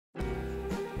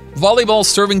Volleyball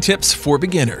serving tips for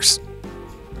beginners.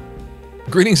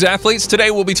 Greetings, athletes. Today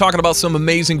we'll be talking about some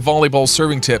amazing volleyball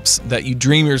serving tips that you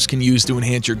dreamers can use to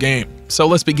enhance your game. So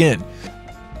let's begin.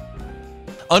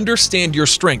 Understand your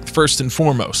strength first and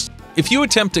foremost. If you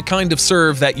attempt a kind of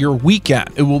serve that you're weak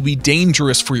at, it will be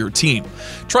dangerous for your team.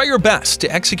 Try your best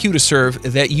to execute a serve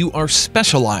that you are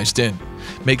specialized in.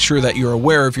 Make sure that you're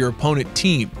aware of your opponent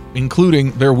team,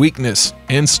 including their weakness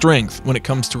and strength when it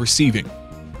comes to receiving.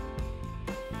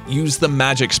 Use the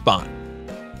magic spot.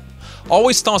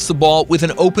 Always toss the ball with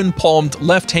an open palmed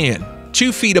left hand,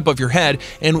 2 feet above your head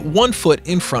and 1 foot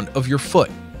in front of your foot.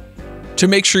 To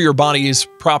make sure your body is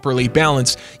properly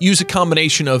balanced, use a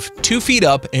combination of 2 feet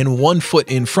up and 1 foot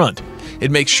in front.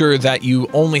 It makes sure that you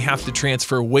only have to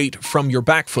transfer weight from your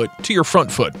back foot to your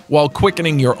front foot, while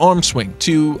quickening your arm swing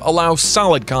to allow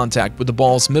solid contact with the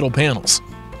ball's middle panels.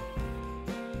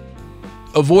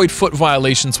 Avoid foot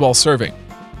violations while serving.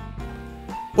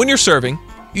 When you're serving,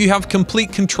 you have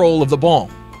complete control of the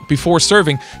ball. Before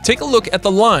serving, take a look at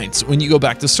the lines when you go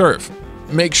back to serve.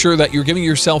 Make sure that you're giving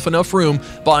yourself enough room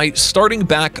by starting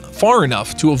back far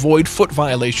enough to avoid foot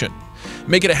violation.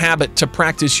 Make it a habit to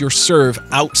practice your serve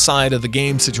outside of the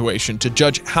game situation to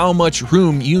judge how much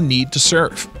room you need to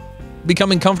serve.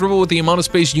 Becoming comfortable with the amount of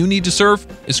space you need to serve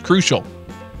is crucial.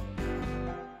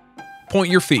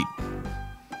 Point your feet.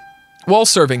 While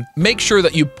serving, make sure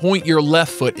that you point your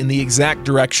left foot in the exact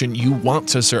direction you want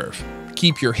to serve.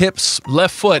 Keep your hips,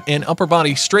 left foot, and upper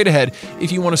body straight ahead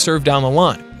if you want to serve down the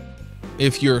line.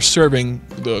 If you're serving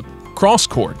the cross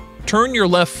court, turn your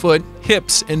left foot,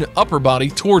 hips, and upper body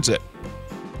towards it.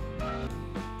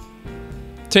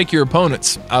 Take your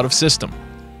opponents out of system.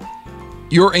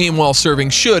 Your aim while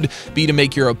serving should be to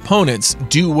make your opponents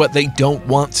do what they don't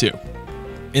want to.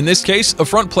 In this case, a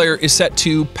front player is set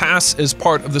to pass as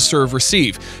part of the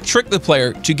serve-receive. Trick the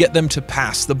player to get them to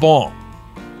pass the ball.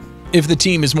 If the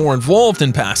team is more involved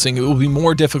in passing, it will be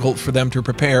more difficult for them to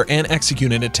prepare and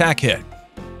execute an attack hit.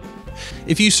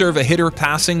 If you serve a hitter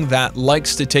passing that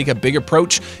likes to take a big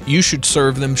approach, you should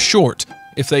serve them short.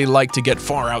 If they like to get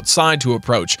far outside to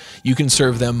approach, you can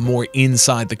serve them more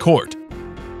inside the court.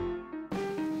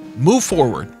 Move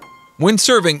forward. When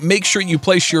serving, make sure you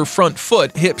place your front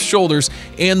foot, hips, shoulders,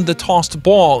 and the tossed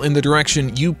ball in the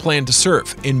direction you plan to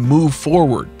serve, and move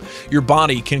forward. Your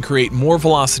body can create more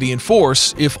velocity and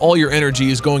force if all your energy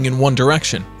is going in one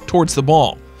direction, towards the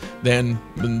ball, than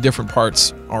when different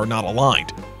parts are not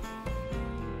aligned.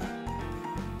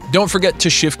 Don't forget to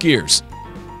shift gears.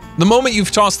 The moment you've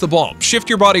tossed the ball, shift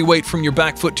your body weight from your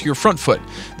back foot to your front foot.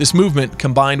 This movement,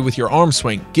 combined with your arm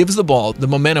swing, gives the ball the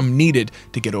momentum needed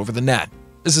to get over the net.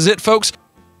 This is it, folks.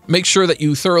 Make sure that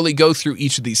you thoroughly go through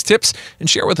each of these tips and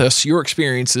share with us your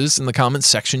experiences in the comments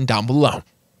section down below.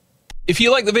 If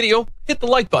you like the video, hit the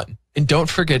like button and don't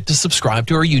forget to subscribe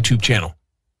to our YouTube channel.